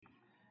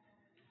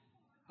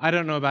I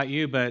don't know about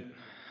you, but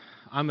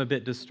I'm a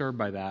bit disturbed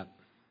by that.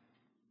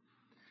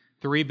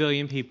 3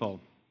 billion people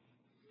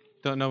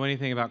don't know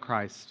anything about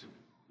Christ,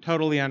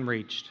 totally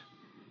unreached,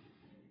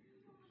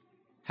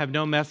 have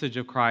no message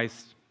of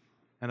Christ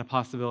and a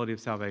possibility of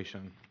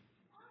salvation.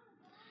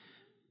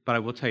 But I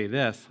will tell you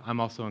this, I'm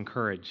also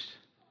encouraged.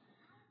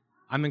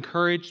 I'm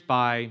encouraged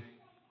by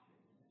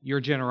your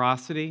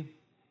generosity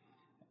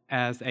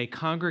as a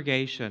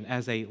congregation,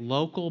 as a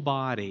local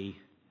body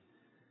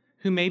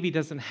who maybe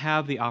doesn't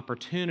have the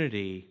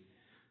opportunity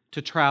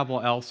to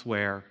travel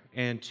elsewhere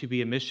and to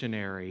be a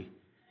missionary.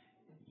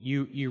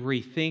 You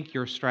rethink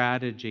your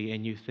strategy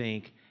and you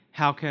think,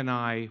 how can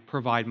I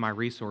provide my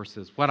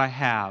resources, what I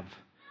have?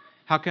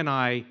 How can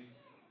I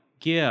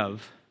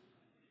give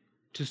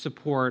to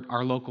support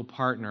our local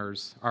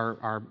partners,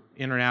 our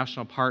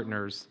international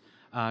partners,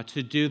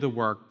 to do the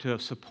work, to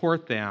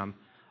support them,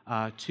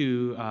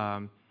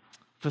 to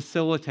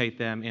facilitate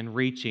them in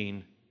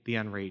reaching the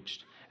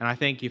unreached. And I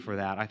thank you for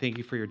that. I thank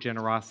you for your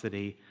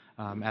generosity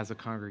as a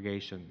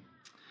congregation.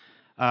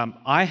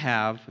 I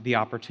have the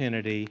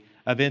opportunity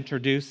of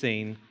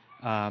introducing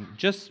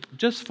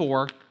just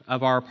 4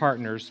 of our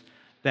partners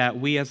that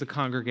we as a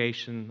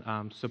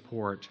congregation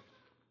support.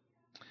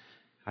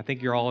 I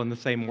think you're all in the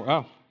same.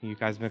 Oh, you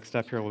guys mixed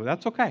up here a little bit.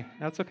 That's okay.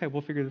 That's okay.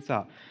 We'll figure this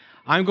out.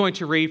 I'm going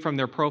to read from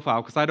their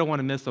profile because I don't want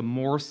to miss a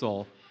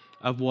morsel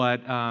of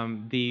what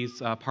these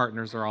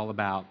partners are all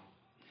about.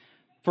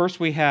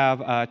 First, we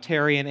have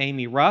Terry and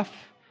Amy Ruff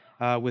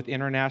with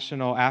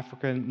International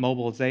African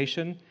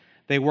Mobilization.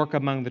 They work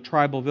among the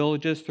tribal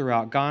villages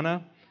throughout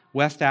Ghana,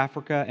 West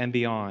Africa, and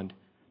beyond.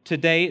 To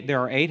date, there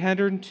are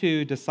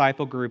 802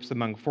 disciple groups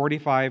among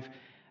 45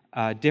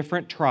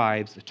 different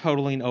tribes,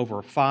 totaling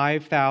over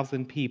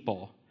 5,000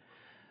 people.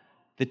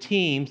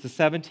 The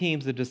 7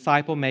 teams of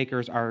disciple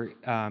makers are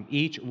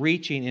each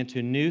reaching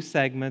into new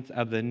segments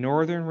of the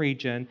northern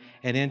region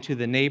and into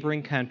the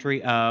neighboring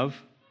country of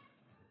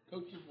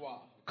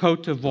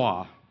Côte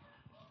d'Ivoire.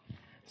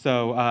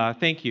 So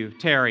thank you,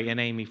 Terry and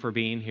Amy, for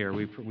being here.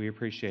 We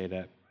appreciate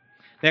it.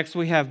 Next,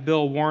 we have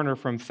Bill Warner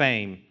from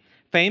FAME.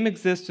 FAME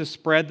exists to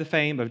spread the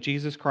fame of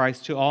Jesus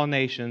Christ to all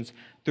nations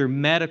through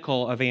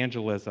medical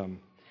evangelism.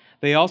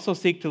 They also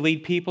seek to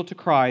lead people to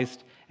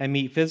Christ and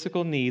meet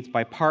physical needs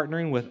by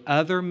partnering with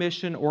other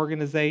mission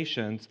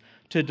organizations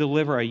to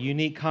deliver a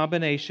unique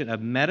combination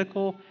of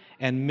medical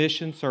and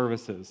mission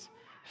services.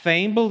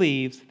 FAME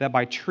believes that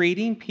by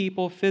treating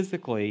people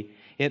physically,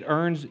 it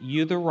earns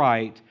you the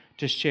right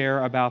to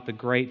share about the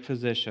great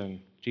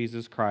physician,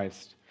 Jesus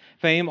Christ.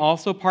 FAME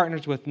also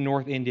partners with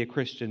North India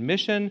Christian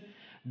Mission,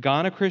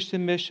 Ghana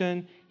Christian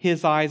Mission,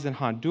 His Eyes in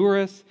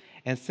Honduras,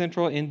 and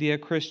Central India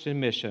Christian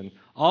Mission.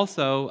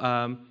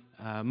 Also,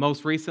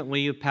 most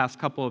recently, the past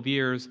couple of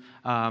years,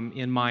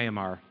 in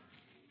Myanmar.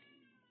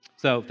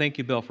 So thank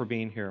you, Bill, for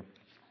being here.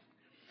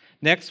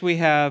 Next, we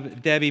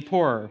have Debbie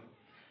Porer,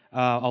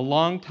 a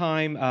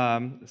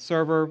longtime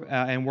server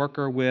and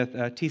worker with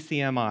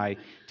TCMI,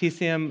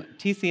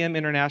 TCM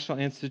International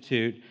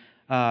Institute.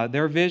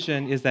 Their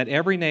vision is that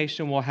every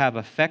nation will have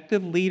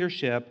effective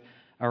leadership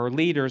or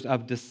leaders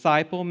of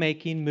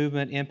disciple-making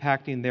movement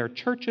impacting their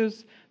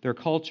churches, their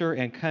culture,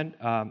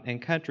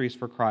 and countries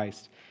for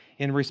Christ,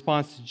 in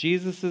response to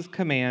Jesus'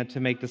 command to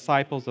make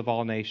disciples of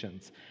all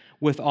nations.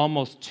 With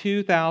almost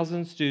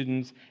 2,000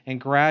 students and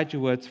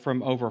graduates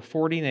from over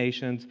 40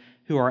 nations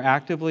who are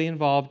actively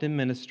involved in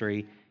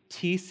ministry,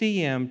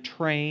 TCM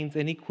trains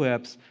and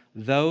equips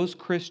those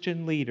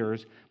Christian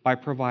leaders by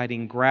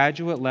providing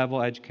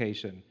graduate-level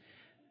education.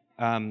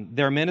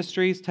 Their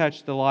ministries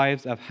touch the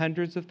lives of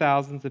hundreds of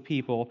thousands of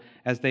people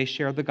as they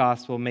share the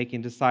gospel,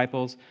 making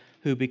disciples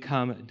who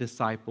become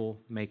disciple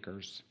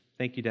makers.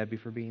 Thank you, Debbie,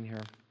 for being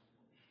here.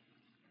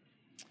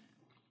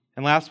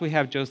 And last, we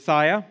have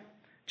Josiah.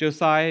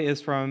 Josiah is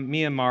from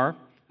Myanmar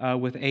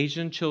with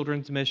Asian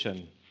Children's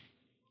Mission.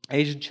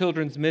 Asian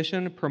Children's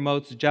Mission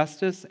promotes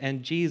justice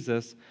and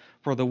Jesus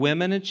for the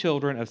women and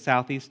children of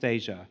Southeast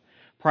Asia,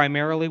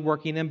 primarily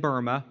working in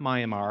Burma,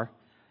 Myanmar.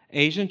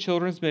 Asian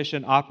Children's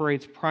Mission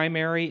operates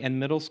primary and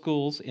middle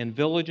schools in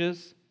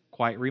villages,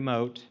 quite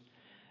remote,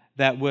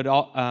 that would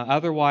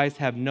otherwise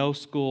have no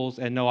schools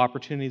and no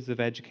opportunities of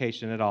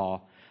education at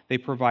all. They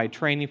provide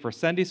training for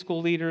Sunday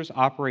school leaders,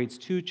 operates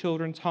 2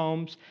 children's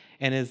homes,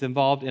 and is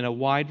involved in a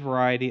wide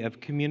variety of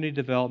community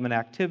development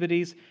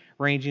activities,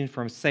 ranging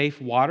from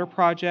safe water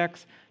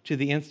projects to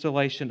the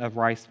installation of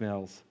rice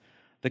mills.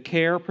 The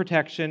care,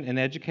 protection, and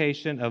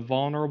education of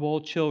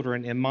vulnerable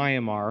children in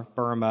Myanmar,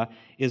 Burma,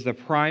 is the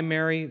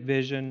primary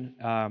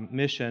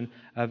mission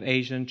of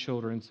Asian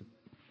Children's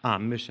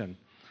Mission.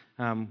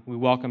 We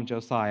welcome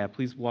Josiah.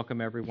 Please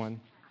welcome everyone.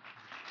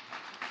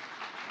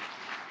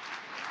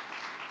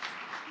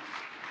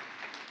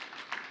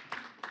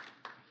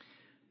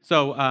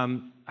 So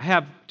I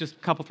have just a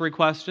couple, 3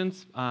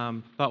 questions.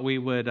 Thought we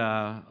would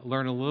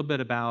learn a little bit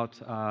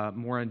about,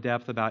 more in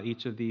depth about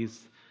each of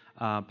these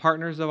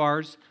partners of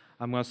ours.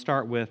 I'm going to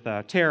start with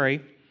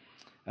Terry.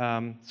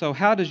 So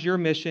how does your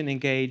mission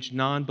engage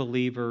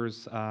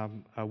non-believers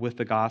with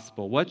the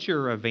gospel? What's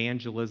your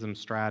evangelism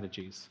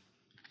strategies?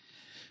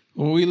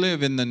 Well, we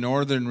live in the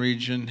northern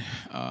region.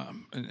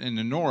 In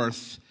the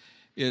north,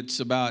 it's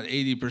about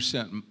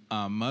 80%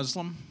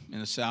 Muslim.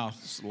 In the south,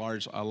 it's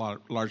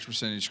large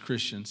percentage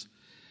Christians.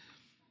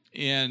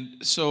 And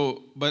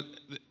so, but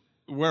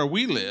where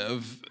we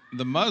live,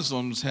 the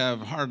Muslims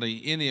have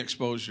hardly any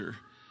exposure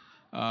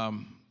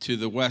to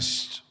the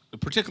West,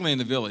 particularly in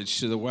the village,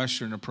 to the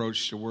Western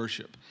approach to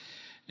worship.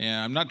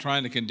 And I'm not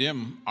trying to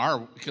condemn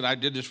because I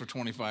did this for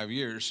 25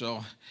 years.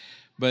 So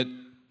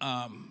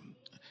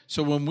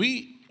when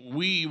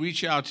we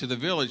reach out to the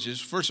villages,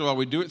 first of all,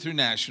 we do it through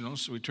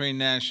nationals. We train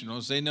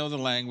nationals. They know the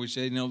language.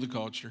 They know the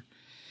culture.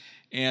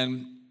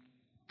 And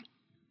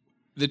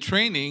the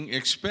training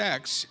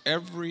expects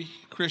every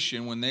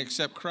Christian, when they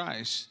accept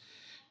Christ,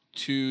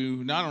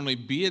 to not only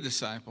be a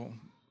disciple,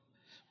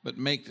 but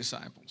make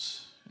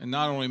disciples. And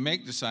not only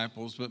make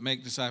disciples, but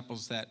make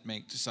disciples that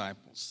make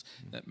disciples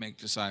that make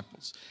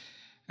disciples.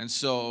 And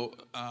so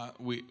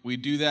we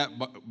do that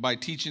by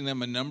teaching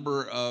them a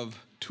number of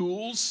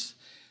tools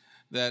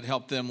that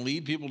help them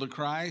lead people to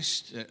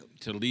Christ,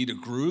 to lead a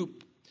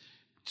group,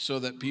 so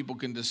that people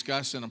can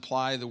discuss and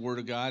apply the Word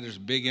of God. There's a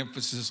big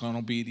emphasis on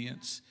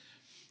obedience.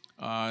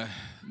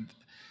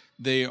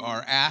 They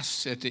are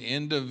asked at the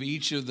end of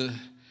each of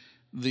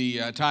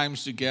the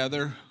times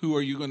together, who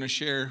are you going to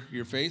share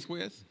your faith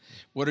with?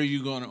 What are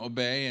you going to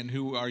obey? And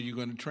who are you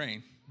going to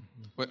train?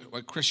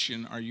 What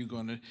Christian are you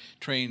going to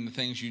train the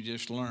things you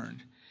just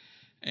learned?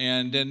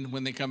 And then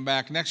when they come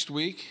back next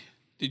week,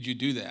 did you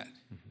do that?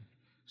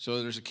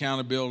 So there's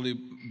accountability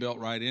built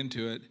right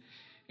into it.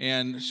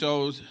 And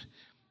so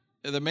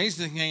the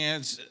amazing thing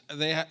is,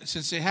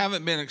 since they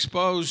haven't been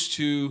exposed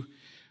to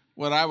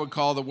what I would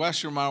call the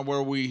Western model,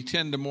 where we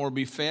tend to more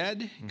be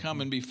fed,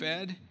 come and be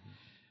fed,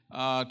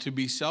 to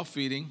be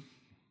self-feeding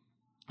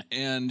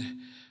and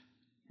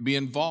be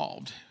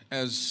involved,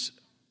 as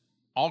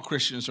all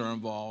Christians are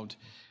involved,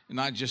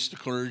 not just the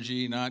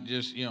clergy, not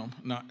just,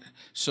 not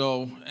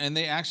so. And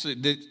they actually,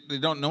 they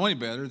don't know any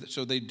better,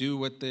 so they do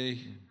what they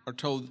are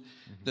told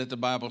that the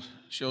Bible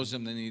shows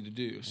them they need to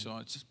do. So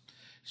it's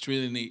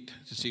really neat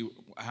to see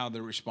how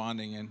they're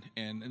responding.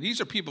 And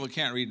these are people that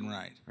can't read and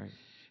write. Right.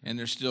 And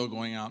they're still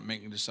going out and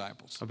making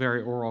disciples. A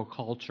very oral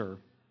culture.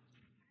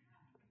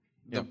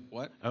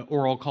 What?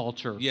 Oral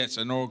culture. Yes,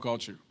 an oral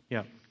culture.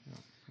 Yeah.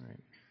 Right.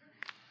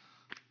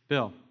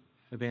 Bill,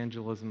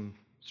 evangelism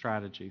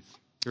strategies.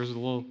 Yours is a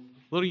little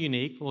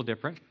unique, a little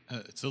different.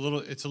 It's a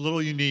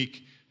little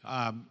unique.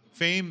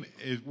 FAME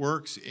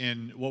works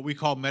in what we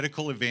call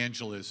medical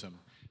evangelism,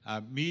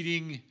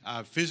 meeting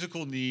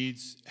physical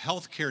needs,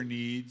 healthcare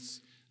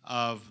needs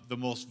of the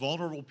most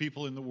vulnerable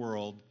people in the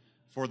world,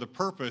 for the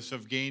purpose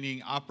of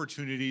gaining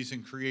opportunities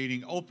and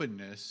creating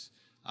openness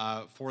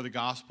for the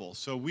gospel.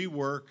 So we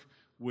work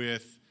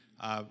with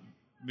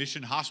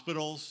mission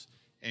hospitals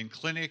and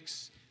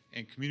clinics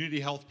and community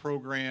health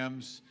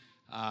programs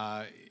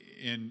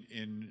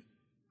in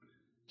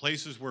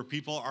places where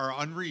people are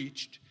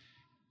unreached,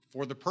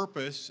 for the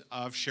purpose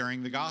of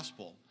sharing the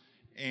gospel.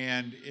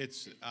 And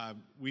it's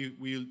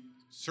we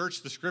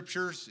search the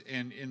scriptures,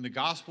 and in the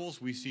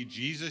Gospels we see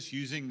Jesus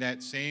using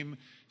that same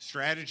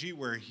strategy,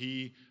 where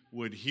he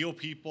would heal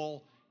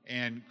people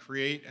and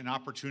create an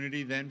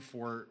opportunity then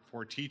for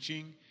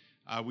teaching.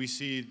 We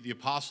see the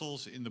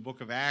apostles in the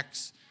book of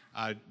Acts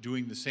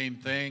doing the same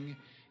thing.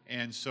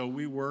 And so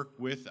we work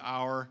with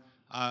our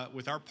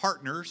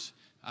partners.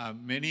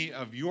 Many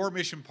of your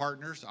mission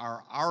partners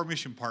are our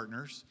mission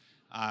partners,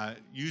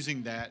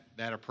 using that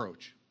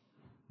approach.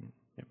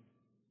 Yep.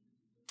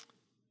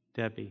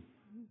 Debbie.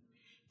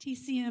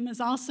 TCM is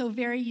also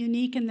very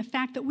unique in the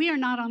fact that we are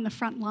not on the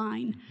front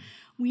line.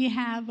 We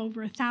have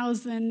over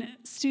 1,000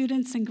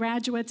 students and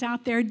graduates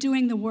out there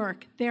doing the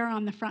work. They're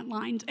on the front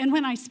lines. And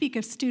when I speak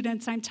of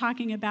students, I'm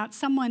talking about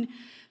someone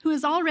who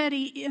is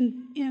already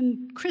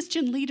in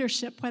Christian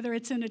leadership, whether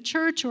it's in a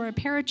church or a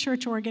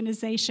parachurch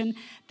organization.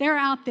 They're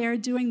out there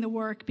doing the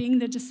work, being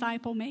the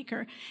disciple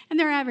maker. And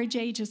their average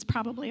age is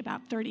probably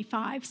about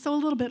 35, so a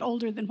little bit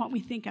older than what we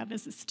think of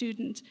as a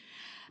student.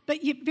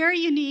 But very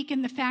unique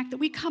in the fact that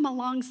we come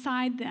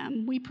alongside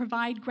them. We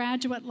provide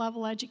graduate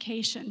level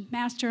education,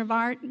 Master of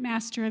Art,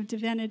 Master of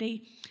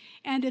Divinity,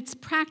 and it's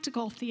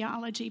practical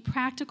theology,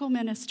 practical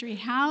ministry.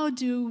 How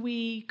do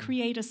we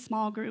create a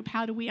small group?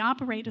 How do we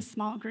operate a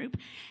small group?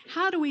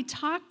 How do we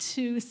talk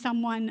to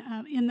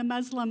someone in the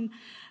Muslim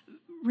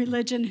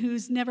religion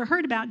who's never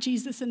heard about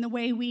Jesus in the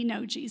way we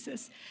know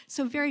Jesus?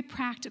 So very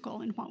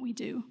practical in what we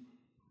do.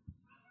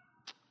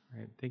 All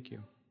right, thank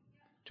you.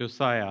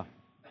 Josiah.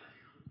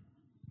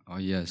 Oh,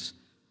 yes.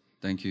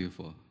 Thank you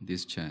for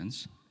this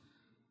chance.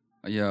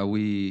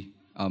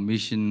 Our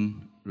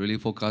mission really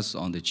focus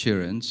on the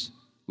children.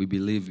 We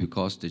believe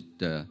because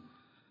the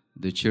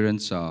children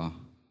are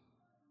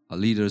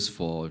leaders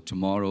for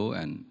tomorrow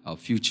and our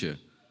future.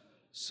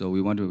 So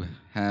we want to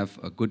have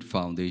a good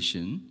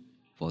foundation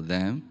for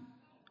them,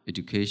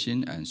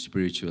 education and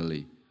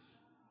spiritually.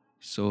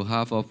 So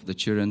half of the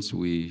children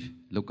we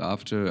look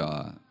after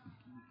are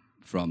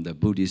from the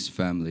Buddhist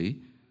family.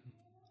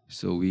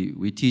 So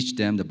we teach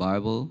them the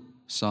Bible,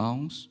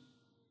 songs,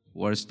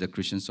 what's the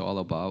Christians all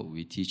about.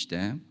 We teach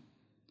them.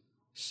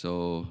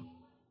 So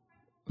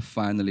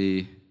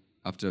finally,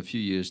 after a few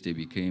years, they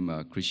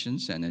became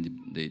Christians, and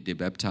then they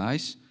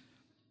baptized.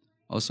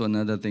 Also,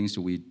 another things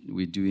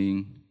we're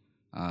doing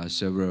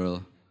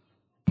several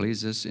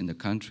places in the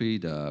country,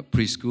 the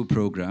preschool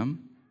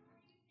program.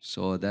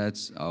 So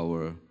that's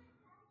our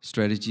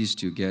strategies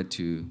to get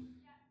to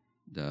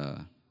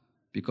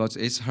because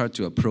it's hard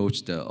to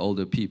approach the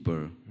older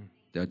people.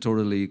 They're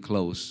totally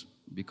close,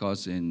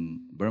 because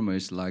in Burma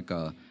it's like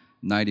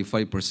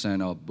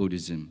 95% of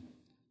Buddhism.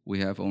 We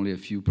have only a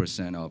few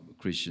percent of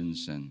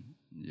Christians and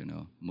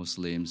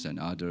Muslims and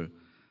other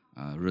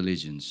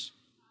religions.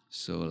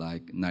 So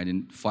like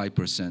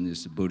 95%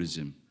 is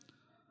Buddhism.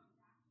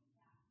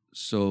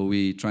 So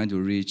we trying to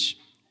reach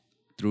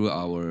through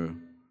our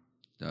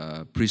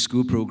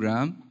preschool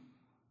program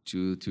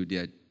to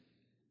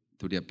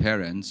their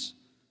parents.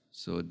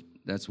 So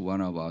that's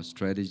one of our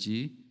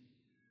strategy.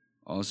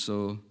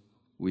 Also,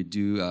 we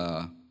do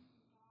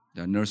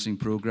the nursing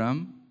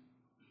program.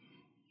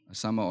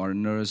 Some of our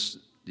nurses,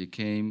 they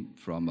came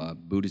from a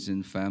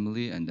Buddhism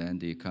family, and then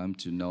they come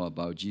to know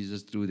about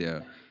Jesus through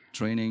their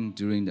training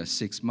during the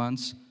 6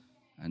 months,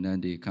 and then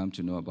they come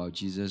to know about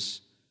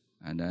Jesus,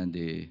 and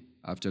then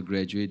after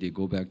graduate, they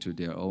go back to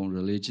their own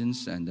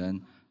religions, and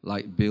then,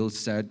 like Bill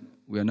said,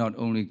 we are not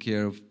only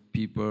care of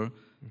people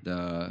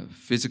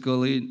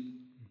physically,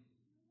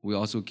 we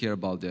also care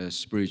about them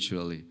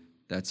spiritually.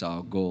 That's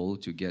our goal,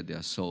 to get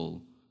their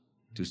soul,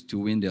 to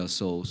win their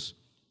souls.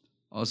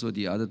 Also,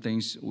 the other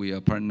things, we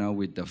are partnered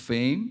with the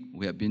FAME.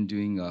 We have been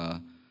doing,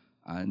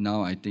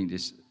 now I think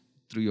this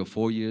 3 or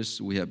 4 years,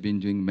 we have been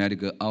doing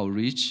medical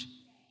outreach.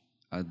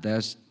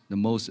 That's the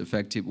most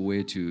effective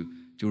way to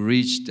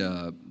reach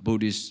the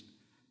Buddhists.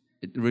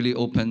 It really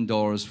opened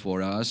doors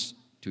for us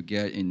to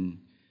get in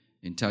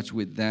touch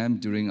with them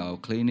during our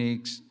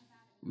clinics.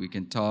 We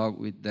can talk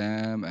with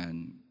them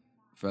and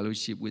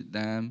fellowship with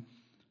them,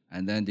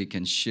 and then they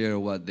can share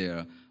what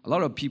a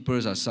lot of people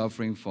are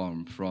suffering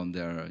from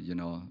their,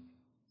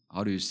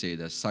 how do you say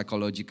that,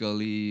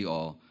 psychologically,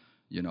 or,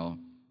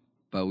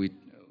 but we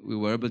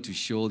were able to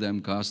show them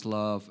God's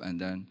love, and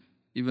then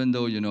even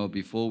though,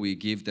 before we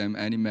give them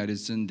any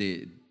medicine,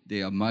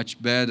 they are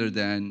much better.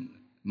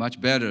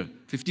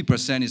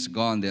 50% is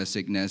gone, their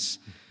sickness.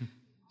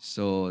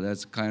 So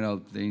that's kind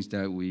of things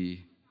that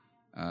we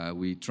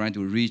try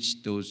to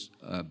reach those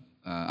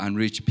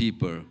unreached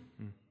people.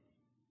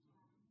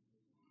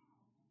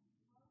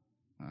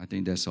 I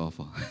think that's all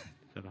for.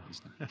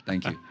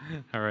 Thank you.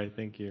 All right,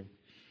 thank you.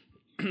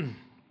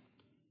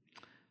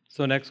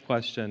 So next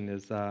question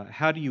is,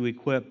 how do you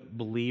equip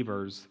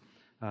believers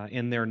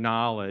in their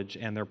knowledge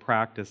and their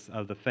practice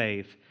of the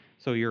faith?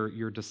 So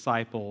your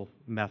disciple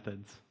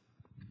methods.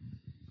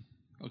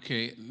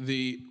 Okay,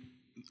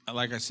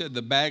 like I said,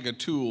 the bag of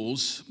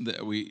tools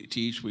that we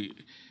teach,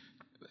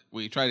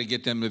 we try to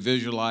get them to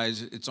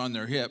visualize it's on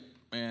their hip,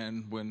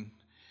 and when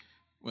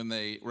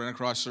they run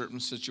across certain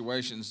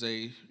situations,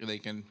 they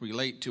can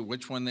relate to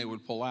which one they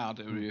would pull out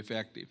that would be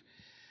effective.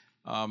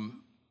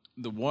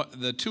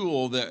 The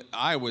tool that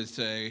I would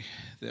say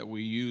that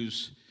we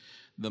use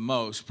the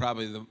most,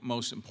 probably the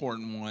most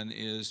important one,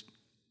 is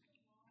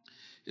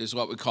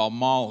what we call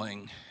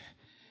mauling.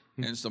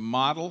 And it's the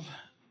model,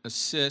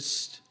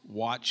 assist,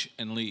 watch,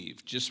 and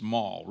leave. Just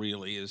maul,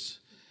 really is.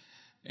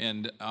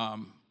 And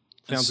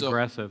sounds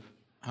aggressive.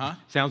 Huh?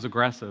 Sounds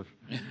aggressive.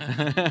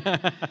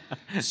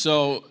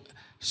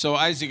 So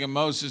Isaac and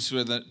Moses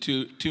were the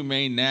two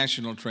main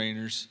national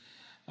trainers.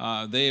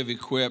 They have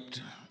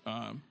equipped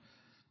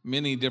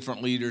many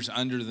different leaders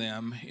under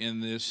them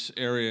in this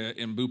area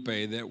in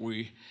Bupe that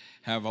we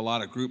have a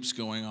lot of groups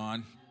going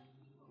on.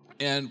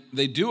 And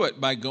they do it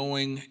by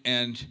going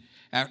and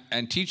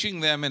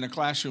teaching them in a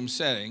classroom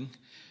setting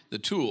the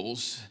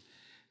tools,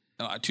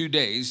 2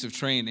 days of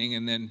training,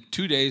 and then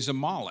 2 days of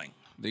mauling.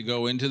 They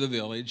go into the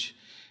village,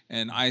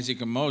 and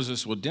Isaac and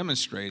Moses will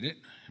demonstrate it,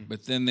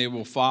 but then they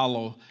will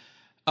follow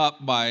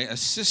up by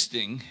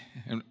assisting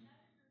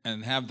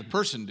and have the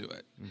person do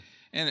it.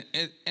 And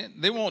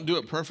they won't do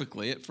it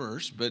perfectly at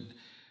first, but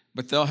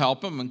they'll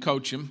help them and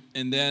coach them,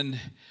 and then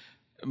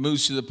it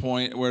moves to the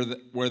point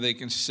where they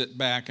can sit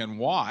back and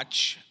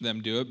watch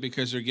them do it,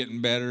 because they're getting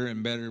better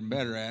and better and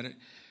better at it,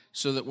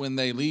 so that when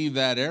they leave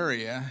that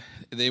area,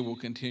 they will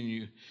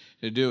continue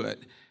to do it.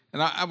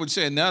 And I would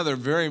say another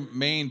very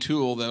main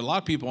tool that a lot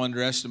of people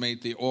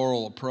underestimate, the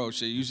oral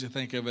approach. They usually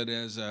think of it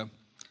as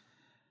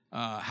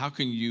how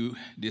can you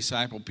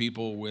disciple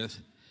people with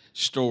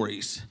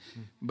stories,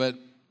 but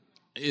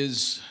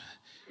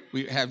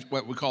we have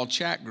what we call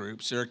chat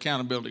groups. They're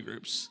accountability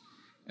groups.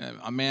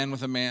 A man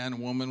with a man, a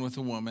woman with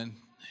a woman,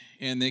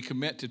 and they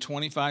commit to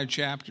 25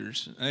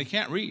 chapters. And they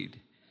can't read,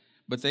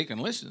 but they can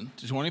listen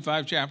to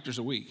 25 chapters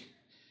a week,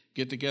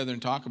 get together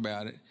and talk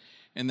about it,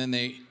 and then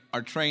they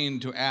are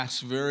trained to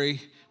ask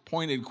very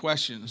pointed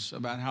questions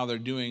about how they're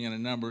doing in a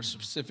number of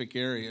specific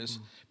areas,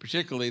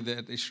 particularly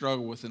that they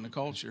struggle with in the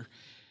culture.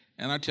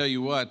 And I tell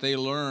you what, they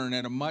learn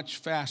at a much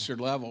faster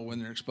level when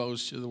they're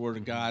exposed to the Word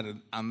of God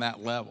on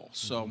that level.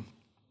 So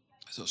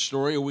it's a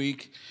story a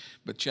week,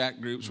 but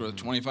chat groups with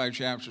 25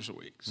 chapters a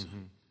week. So.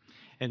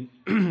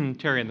 And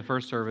Terry, in the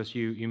first service,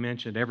 you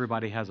mentioned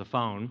everybody has a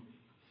phone,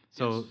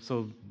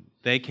 so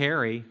they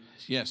carry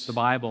Yes. the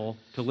Bible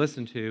to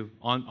listen to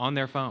on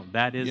their phone.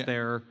 That is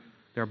Yeah.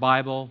 their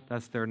Bible.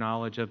 That's their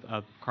knowledge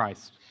of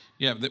Christ.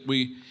 Yeah, that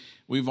we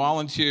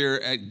volunteer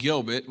at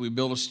Gilbert. We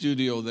built a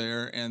studio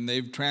there, and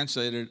they've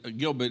translated.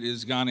 Gilbert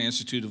is Ghana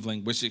Institute of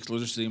Linguistics,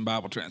 Literacy, and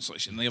Bible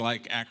Translation. They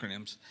like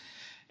acronyms,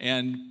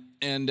 and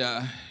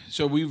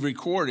so we've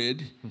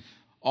recorded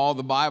all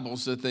the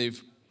Bibles that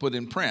they've put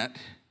in print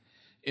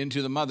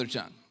into the mother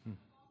tongue,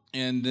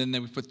 and then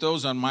they put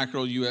those on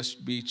micro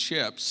USB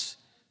chips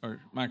or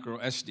micro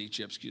SD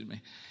chips, excuse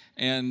me,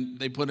 and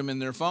they put them in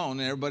their phone.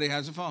 And everybody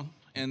has a phone.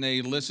 And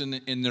they listen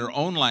in their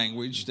own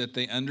language that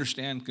they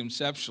understand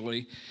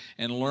conceptually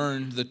and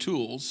learn the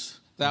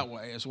tools that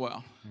way as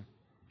well.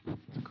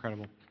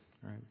 Incredible.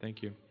 All right,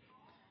 thank you.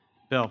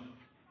 Bill.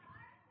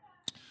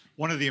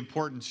 One of the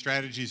important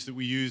strategies that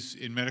we use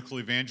in medical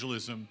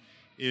evangelism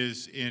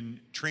is in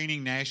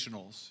training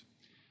nationals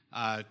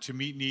to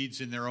meet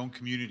needs in their own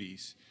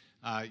communities.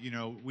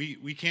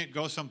 We can't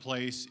go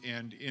someplace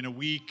and in a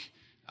week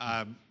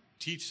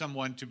teach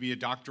someone to be a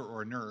doctor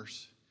or a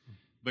nurse.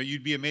 But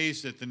you'd be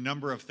amazed at the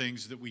number of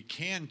things that we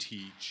can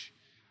teach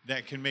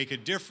that can make a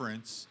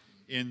difference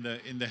in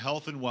the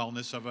health and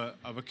wellness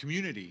of a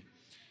community.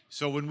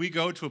 So when we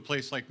go to a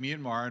place like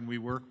Myanmar and we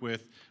work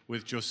with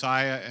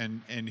Josiah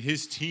and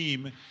his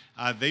team,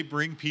 they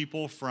bring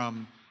people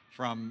from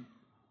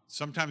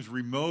sometimes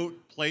remote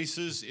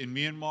places in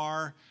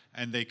Myanmar,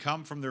 and they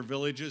come from their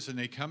villages and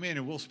they come in,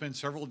 and we'll spend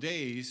several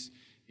days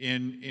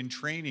in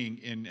training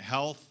in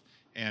health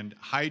and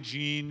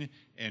hygiene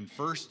and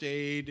first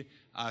aid.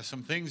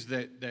 Some things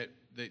that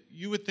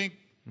you would think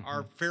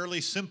are fairly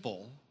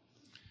simple,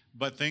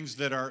 but things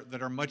that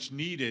are much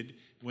needed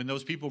when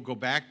those people go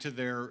back to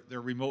their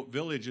remote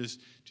villages.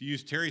 To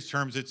use Terry's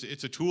terms,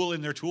 it's a tool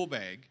in their tool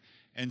bag,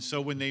 and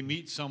so when they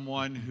meet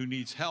someone who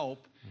needs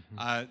help,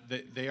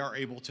 they are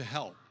able to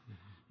help.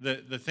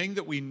 The thing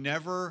that we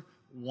never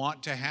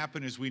want to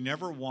happen is we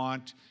never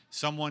want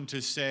someone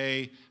to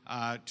say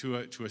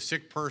to a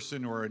sick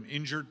person or an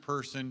injured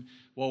person,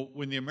 well,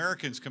 when the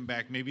Americans come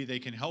back, maybe they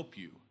can help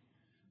you.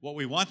 What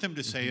we want them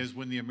to say is,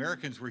 when the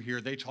Americans were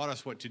here, they taught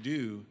us what to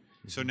do,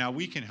 so now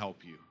we can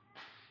help you.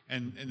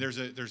 And there's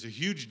a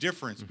huge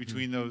difference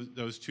between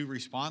those two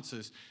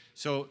responses.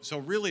 So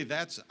really,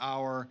 that's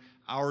our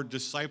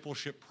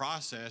discipleship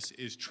process,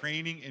 is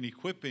training and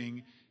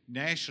equipping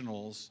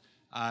nationals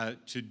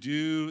to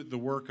do the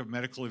work of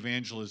medical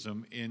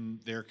evangelism in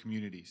their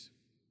communities.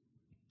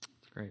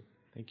 That's great.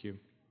 Thank you.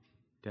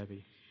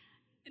 Debbie.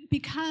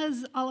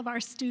 Because all of our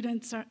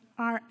students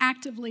are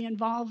actively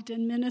involved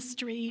in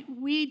ministry,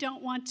 we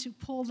don't want to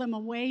pull them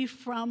away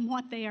from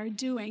what they are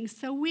doing.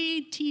 So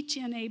we teach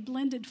in a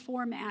blended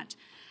format.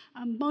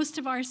 Most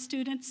of our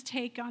students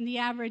take, on the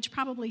average,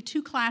 probably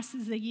 2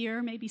 classes a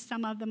year, maybe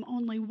some of them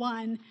only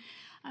 1.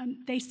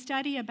 They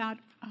study about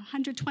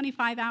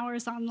 125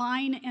 hours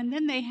online, and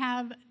then they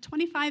have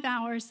 25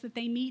 hours that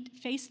they meet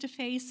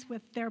face-to-face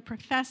with their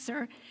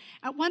professor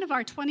at one of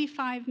our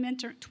 24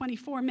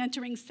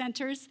 mentoring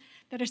centers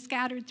that are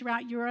scattered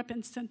throughout Europe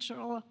and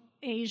Central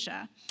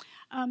Asia.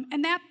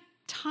 And that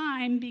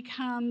time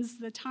becomes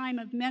the time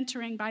of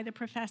mentoring by the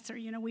professor.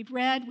 We've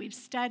read, we've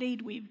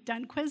studied, we've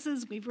done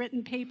quizzes, we've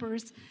written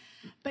papers,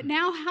 but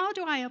now how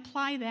do I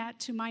apply that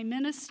to my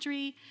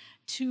ministry,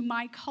 to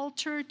my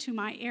culture, to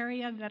my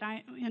area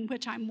in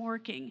which I'm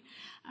working?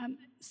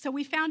 So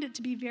we found it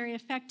to be very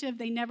effective.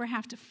 They never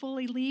have to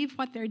fully leave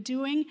what they're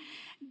doing.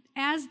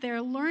 As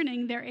they're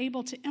learning, they're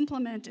able to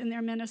implement in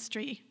their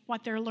ministry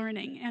what they're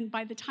learning. And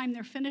by the time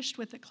they're finished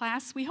with the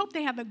class, we hope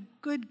they have a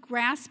good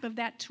grasp of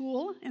that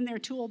tool in their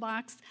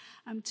toolbox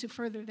to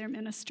further their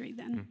ministry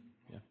then.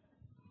 Yeah.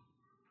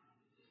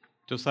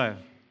 Josiah.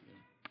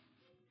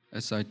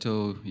 As I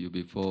told you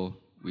before,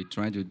 we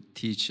try to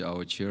teach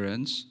our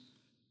children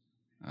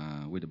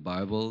with the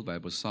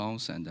Bible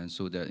songs, and then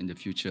so that in the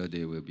future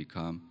they will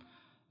become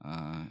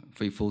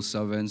faithful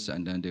servants,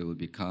 and then they will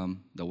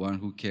become the one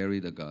who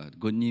carry the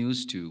good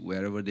news to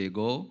wherever they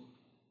go.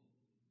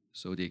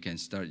 So they can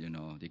start,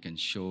 they can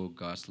show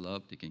God's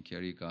love, they can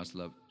carry God's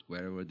love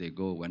wherever they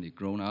go when they're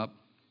grown up.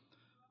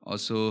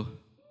 Also,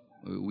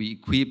 we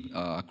equip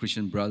our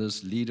Christian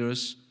brothers,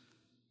 leaders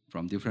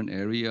from different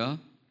area.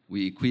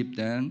 We equip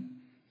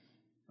them,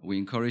 we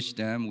encourage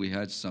them. We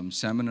had some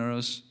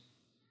seminars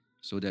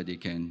so that they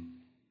can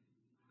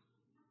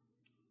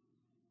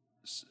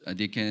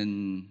they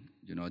can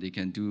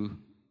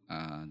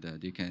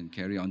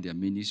carry on their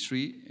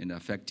ministry in an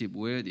effective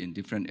way in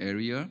different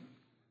area.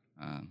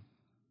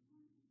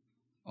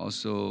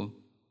 Also,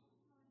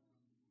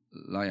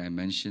 like I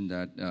mentioned,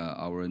 that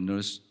our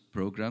nurse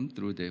program,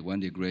 when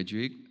they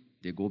graduate,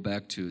 they go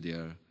back to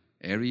their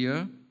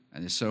area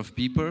and they serve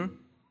people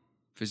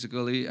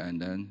physically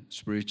and then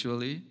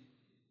spiritually.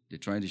 They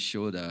try to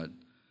show that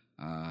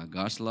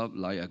God's love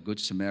like a good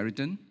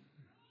Samaritan.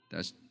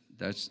 That's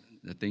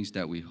the things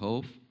that we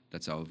hope.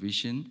 That's our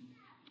vision.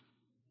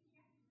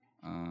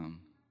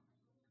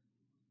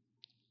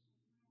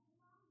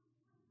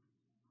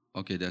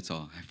 Okay, that's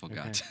all. I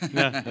forgot. Okay.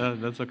 Yeah,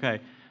 that's okay.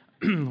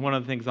 One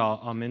of the things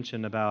I'll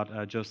mention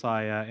about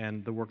Josiah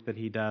and the work that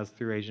he does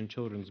through Asian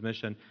Children's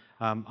Mission,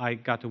 I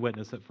got to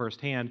witness it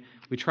firsthand.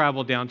 We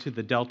traveled down to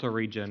the Delta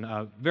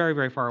region, very,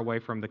 very far away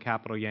from the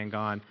capital,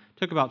 Yangon.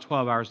 Took about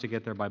 12 hours to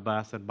get there by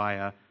bus and by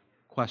a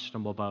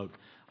questionable boat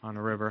on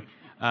a river.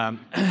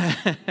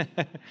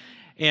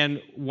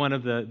 And one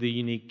of the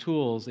unique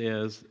tools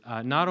is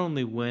not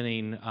only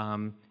winning,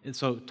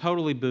 so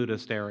totally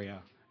Buddhist area,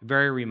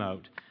 very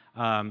remote.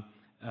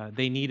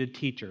 They needed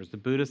teachers. The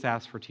Buddhists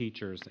asked for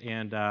teachers,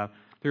 and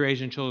through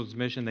Asian Children's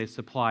Mission, they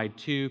supplied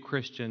 2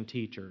 Christian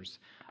teachers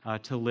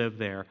to live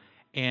there.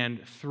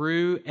 And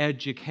through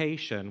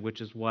education,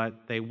 which is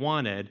what they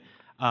wanted,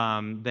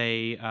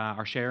 they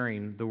are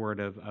sharing the word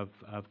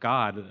of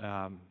God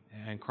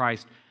and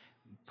Christ,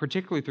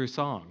 particularly through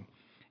song.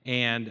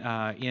 And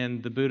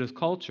in the Buddhist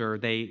culture,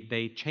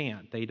 they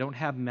chant. They don't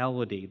have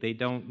melody. They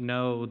don't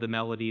know the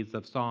melodies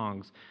of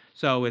songs.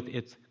 So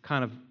it's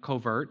kind of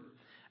covert.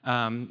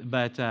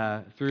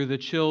 But through the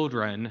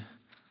children,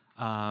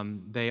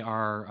 they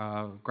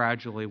are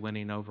gradually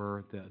winning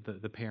over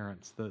the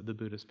parents, the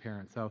Buddhist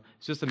parents. So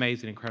it's just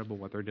amazing, incredible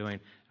what they're doing.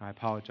 I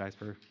apologize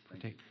for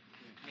taking.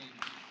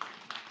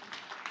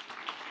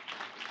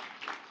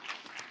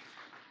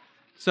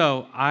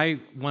 So I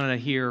want to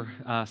hear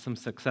some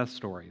success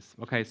stories.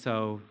 Okay,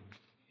 so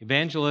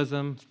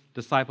evangelism,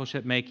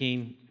 discipleship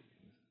making.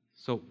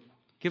 So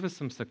give us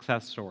some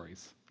success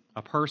stories,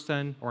 a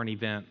person or an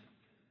event.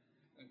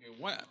 Okay,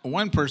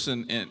 one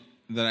person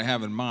that I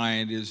have in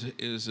mind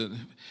is a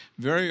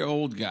very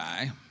old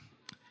guy,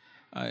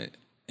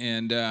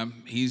 and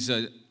he's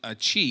a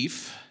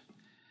chief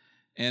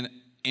and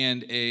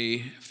a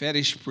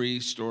fetish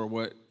priest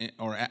or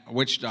a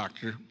witch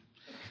doctor.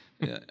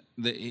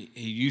 He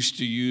used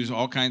to use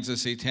all kinds of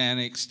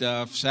satanic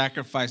stuff,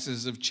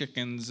 sacrifices of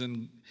chickens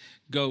and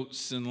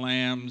goats and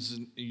lambs,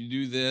 and you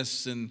do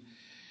this, and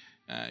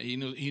he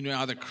knew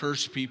how to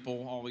curse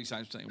people, all these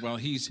types of things. Well,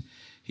 he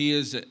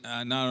is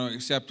not only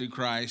accepted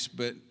Christ,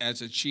 but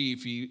as a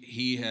chief,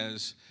 he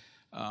has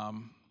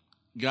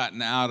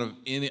gotten out of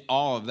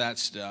all of that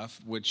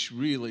stuff, which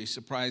really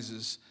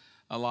surprises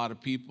a lot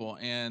of people,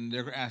 and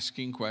they're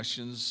asking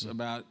questions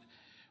about,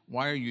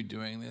 why are you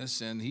doing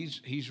this? And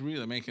he's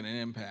really making an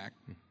impact.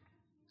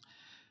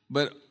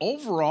 But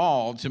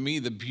overall, to me,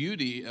 the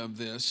beauty of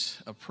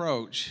this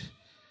approach,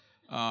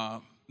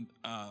 the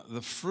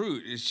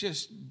fruit is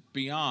just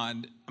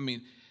beyond. I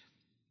mean,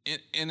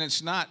 and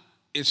it's not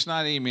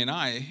Amy and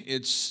I.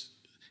 It's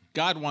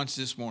God wants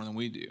this more than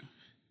we do,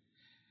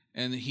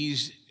 and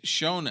He's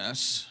shown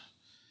us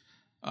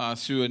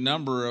through a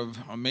number of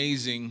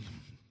amazing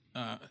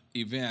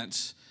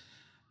events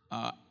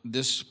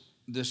this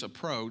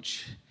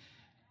approach.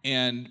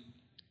 And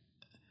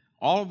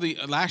all of the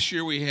last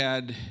year we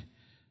had,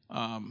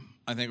 I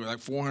think, like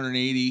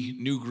 480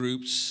 new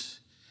groups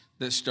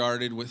that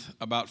started with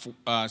about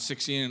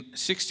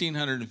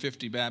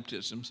 1,650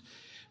 baptisms.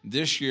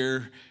 This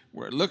year,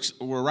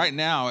 we're right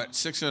now at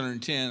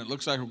 610. It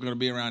looks like we're going to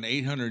be around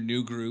 800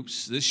 new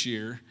groups this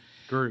year.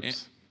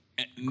 Groups.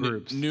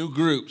 New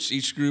groups.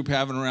 Each group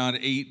having around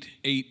eight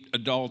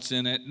adults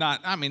in it.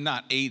 Not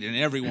 8 in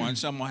every one.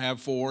 Some will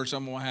have 4.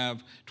 Some will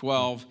have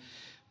 12.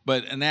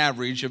 But an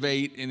average of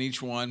 8 in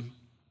each one.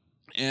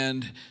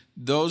 And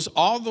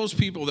all those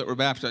people that were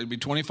baptized, it'd be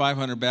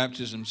 2,500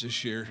 baptisms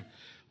this year.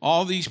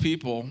 All these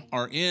people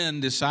are in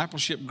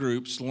discipleship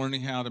groups,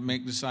 learning how to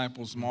make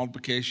disciples.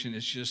 Multiplication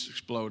is just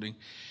exploding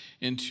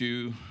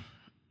into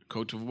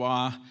Côte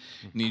d'Ivoire,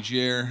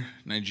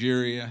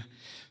 Nigeria.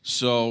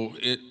 So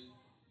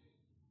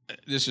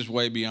this is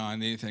way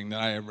beyond anything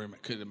that I ever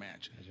could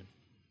imagine.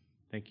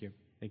 Thank you.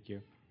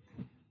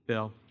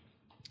 Bill?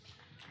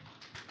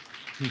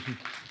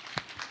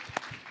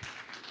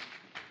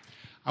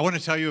 I want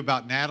to tell you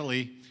about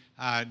Natalie.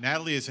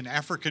 Natalie is an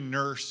African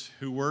nurse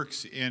who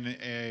works in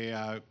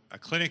a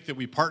clinic that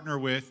we partner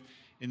with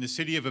in the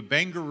city of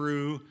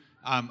Abengarou,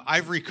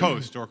 Ivory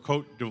Coast, or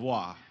Côte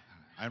d'Ivoire.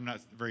 I'm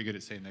not very good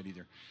at saying that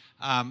either.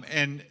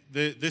 And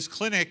this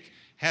clinic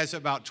has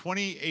about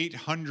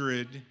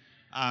 2,800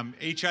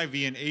 HIV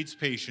and AIDS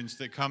patients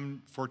that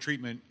come for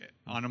treatment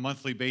on a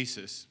monthly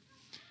basis.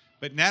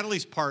 But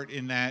Natalie's part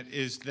in that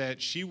is that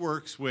she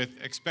works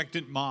with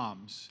expectant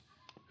moms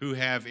who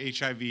have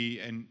HIV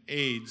and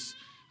AIDS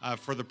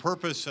for the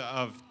purpose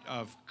of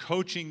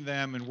coaching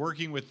them and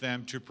working with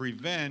them to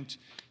prevent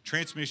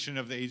transmission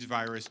of the AIDS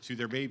virus to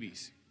their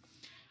babies.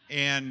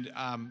 And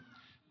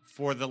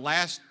for the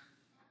last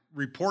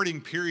reporting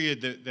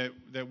period that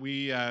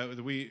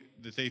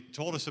they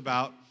told us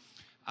about,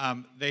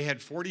 they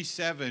had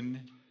 47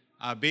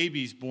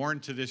 babies born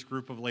to this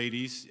group of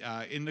ladies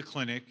in the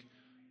clinic,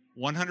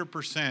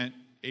 100%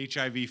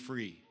 HIV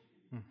free.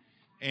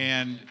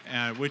 And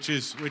which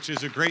is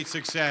a great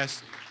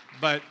success,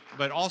 but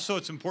also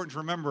it's important to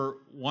remember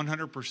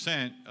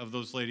 100% of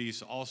those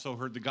ladies also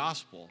heard the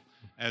gospel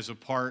as a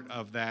part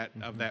of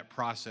that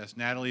process.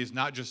 Natalie is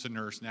not just a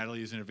nurse;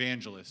 Natalie is an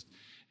evangelist,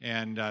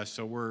 and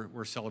so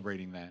we're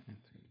celebrating that.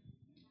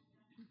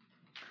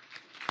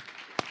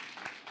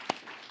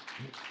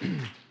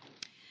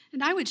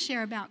 And I would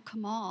share about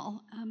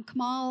Kamal.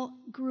 Kamal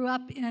grew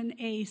up in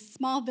a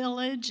small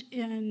village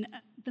in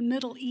the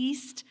Middle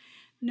East,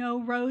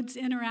 no roads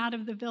in or out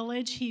of the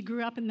village. He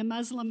grew up in the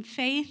Muslim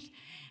faith.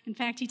 In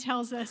fact, he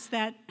tells us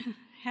that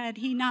had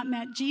he not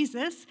met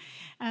Jesus,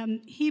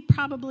 he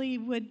probably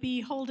would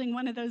be holding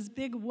one of those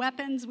big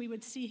weapons. We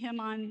would see him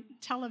on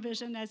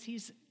television as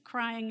he's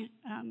crying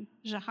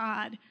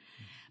jihad.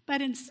 But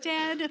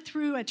instead,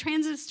 through a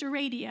transistor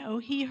radio,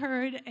 he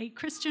heard a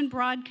Christian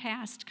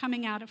broadcast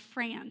coming out of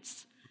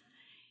France.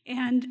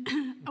 And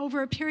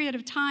over a period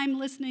of time,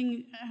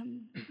 listening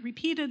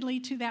repeatedly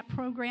to that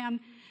program,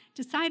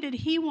 decided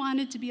he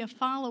wanted to be a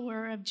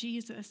follower of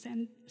Jesus.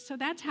 And so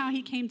that's how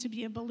he came to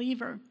be a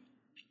believer.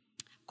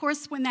 Of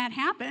course, when that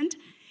happened,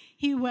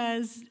 he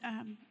was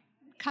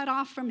cut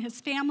off from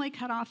his family,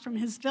 cut off from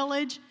his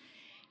village.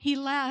 He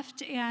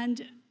left,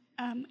 and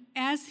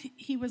as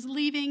he was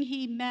leaving,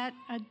 he met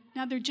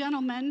another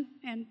gentleman,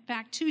 in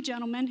fact, two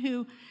gentlemen,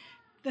 who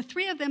the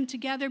three of them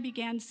together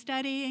began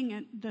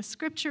studying the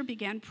scripture,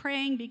 began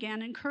praying,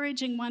 began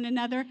encouraging one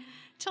another,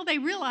 till they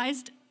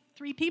realized,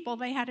 three people,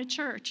 they had a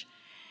church.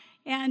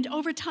 And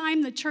over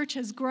time, the church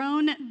has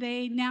grown.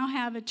 They now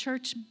have a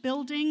church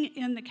building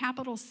in the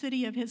capital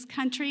city of his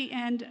country,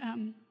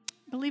 and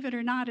believe it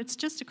or not, it's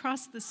just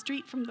across the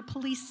street from the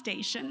police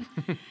station.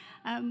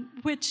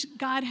 Which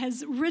God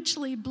has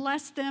richly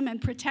blessed them and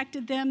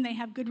protected them. They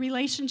have good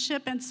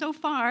relationship, and so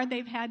far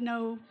they've had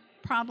no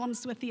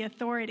problems with the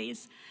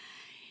authorities.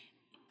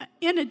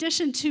 In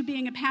addition to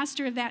being a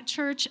pastor of that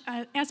church,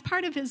 as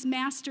part of his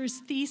master's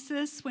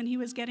thesis when he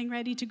was getting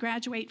ready to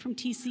graduate from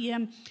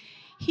TCM,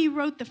 he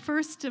wrote the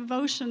first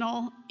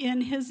devotional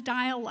in his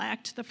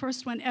dialect, the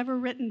first one ever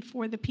written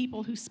for the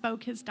people who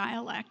spoke his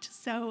dialect.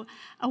 So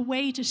a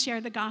way to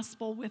share the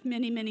gospel with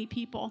many, many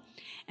people.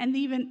 And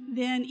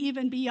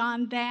even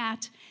beyond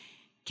that,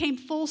 came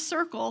full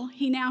circle.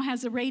 He now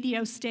has a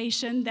radio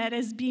station that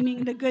is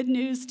beaming the good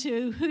news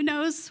to who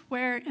knows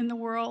where in the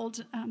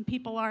world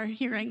people are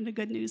hearing the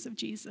good news of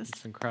Jesus.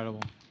 It's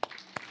incredible.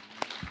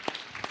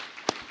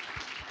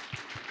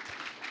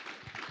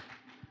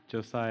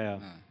 Josiah.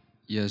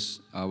 Yes,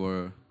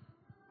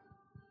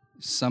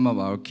 some of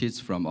our kids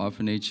from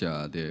orphanage,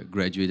 they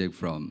graduated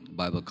from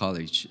Bible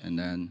college, and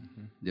then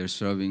they're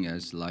serving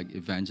as like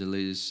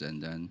evangelists,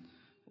 and then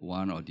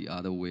one or the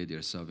other way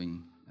they're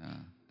serving.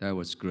 That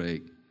was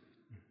great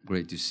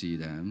to see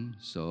them.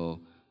 So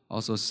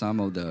also some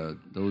of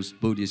those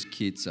Buddhist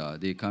kids,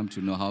 they come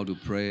to know how to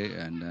pray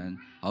and then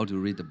how to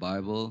read the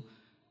Bible.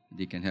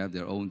 They can have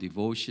their own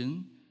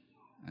devotion.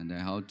 And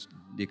then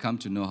they come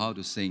to know how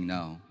to sing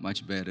now,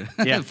 much better.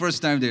 Yeah.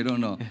 First time they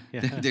don't know.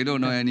 Yeah. They don't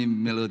know any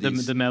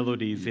melodies. The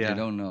melodies, yeah. They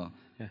don't know.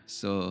 Yeah.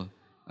 So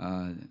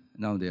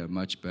now they are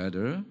much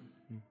better.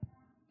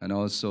 And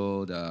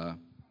also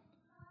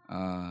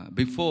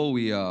before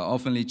we are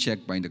oftenly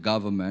checked by the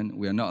government,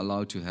 we are not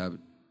allowed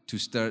to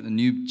start a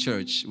new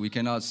church. We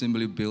cannot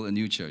simply build a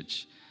new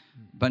church.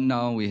 But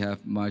now we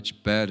have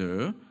much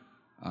better.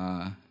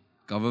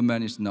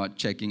 Government is not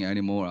checking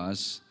anymore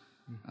us.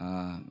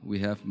 We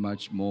have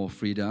much more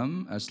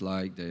freedom. As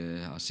like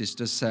our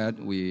sister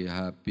said, we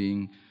have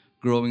been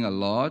growing a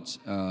lot.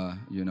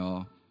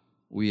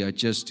 We are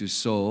just to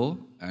sow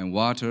and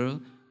water,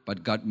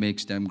 but God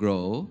makes them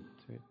grow.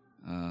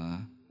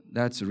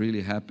 That's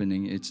really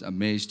happening. It's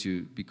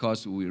amazing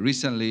because we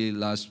recently,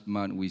 last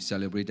month, we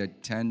celebrated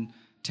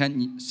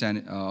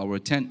our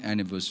 10th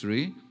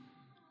anniversary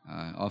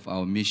of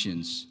our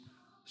missions.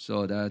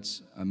 So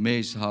that's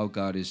amazing how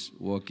God is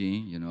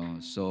working,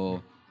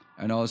 So.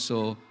 And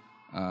also,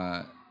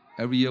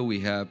 every year we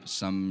have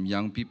some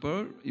young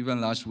people. Even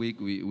last week,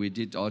 we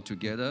did all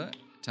together,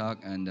 talk,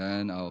 and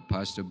then our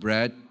Pastor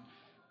Brad,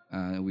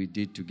 we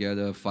did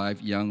together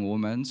 5 young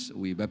women.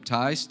 We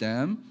baptized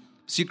them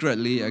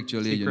secretly,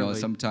 actually.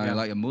 Sometimes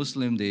like a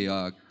Muslim, they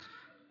are,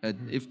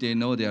 if they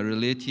know their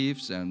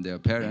relatives and their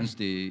parents,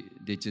 they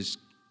just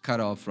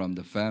cut off from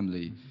the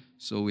family.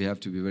 So we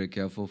have to be very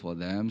careful for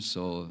them.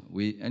 So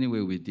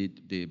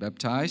they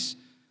baptized.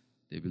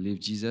 They believe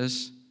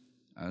Jesus.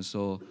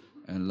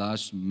 And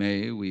last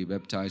May, we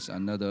baptized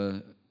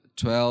another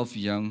 12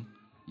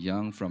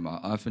 young from our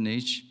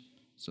orphanage.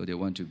 So they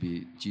want to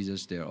be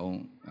Jesus, their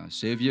own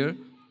Savior.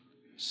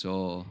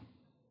 So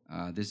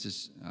this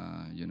is,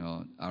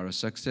 our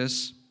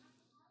success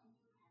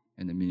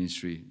in the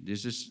ministry.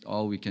 This is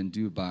all we can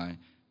do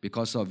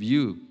because of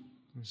you.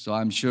 So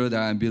I'm sure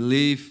that I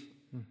believe,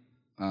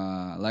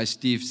 like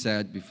Steve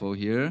said before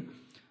here,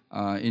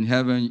 in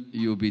heaven,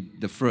 you'll be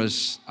the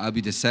first, I'll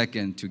be the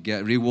second to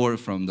get reward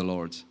from the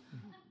Lord.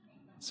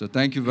 So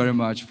thank you very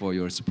much for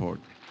your support.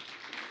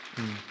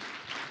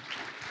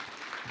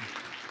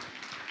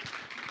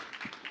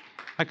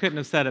 I couldn't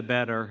have said it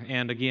better.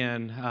 And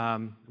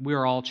again,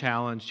 we're all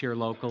challenged here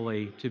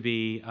locally to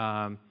be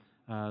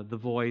the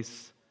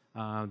voice,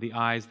 the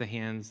eyes, the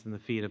hands, and the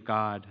feet of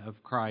God,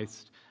 of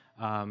Christ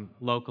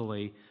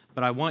locally.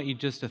 But I want you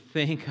just to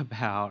think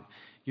about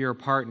your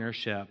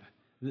partnership.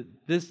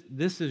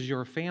 This is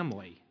your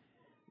family.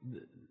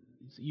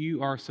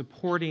 You are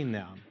supporting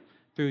them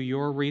through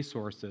your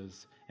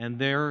resources, and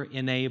they're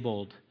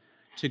enabled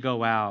to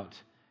go out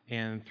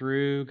and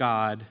through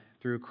God,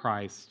 through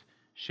Christ,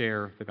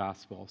 share the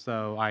gospel.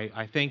 So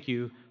I thank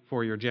you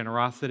for your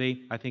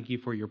generosity. I thank you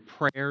for your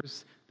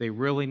prayers. They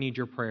really need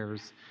your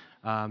prayers.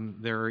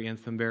 They're in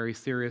some very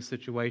serious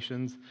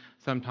situations,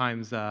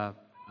 sometimes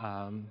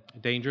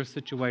dangerous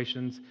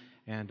situations,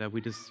 and we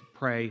just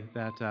pray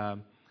that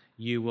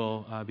you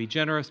will be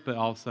generous, but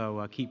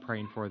also keep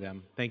praying for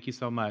them. Thank you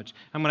so much.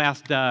 I'm going to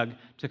ask Doug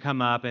to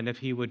come up, and if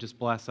he would just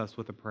bless us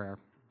with a prayer.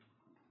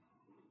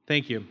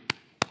 Thank you.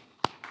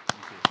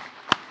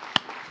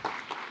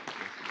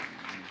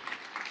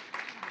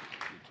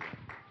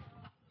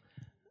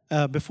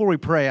 Before we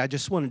pray, I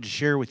just wanted to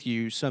share with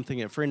you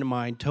something a friend of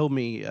mine told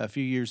me a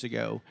few years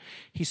ago.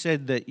 He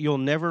said that you'll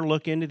never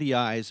look into the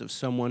eyes of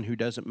someone who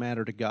doesn't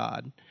matter to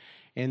God.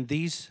 And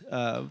these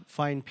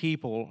fine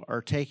people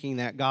are taking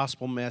that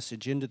gospel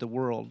message into the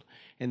world,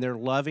 and they're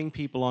loving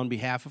people on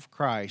behalf of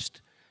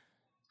Christ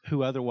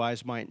who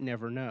otherwise might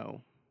never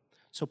know.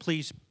 So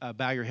please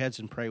bow your heads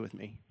and pray with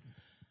me.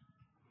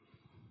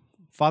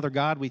 Father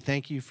God, we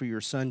thank you for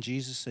your Son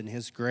Jesus and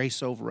his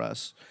grace over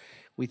us.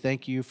 We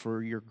thank you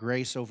for your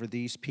grace over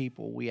these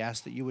people. We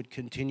ask that you would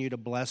continue to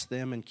bless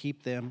them and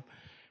keep them,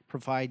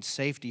 provide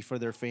safety for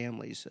their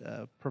families,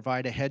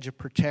 provide a hedge of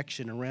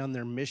protection around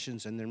their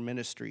missions and their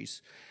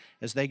ministries.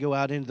 As they go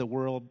out into the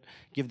world,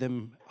 give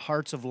them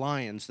hearts of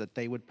lions, that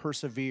they would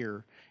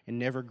persevere and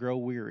never grow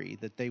weary,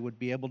 that they would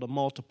be able to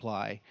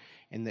multiply,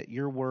 and that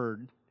your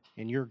word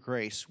and your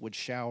grace would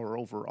shower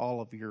over all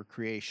of your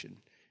creation.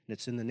 And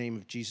it's in the name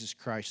of Jesus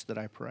Christ that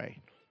I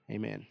pray.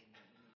 Amen.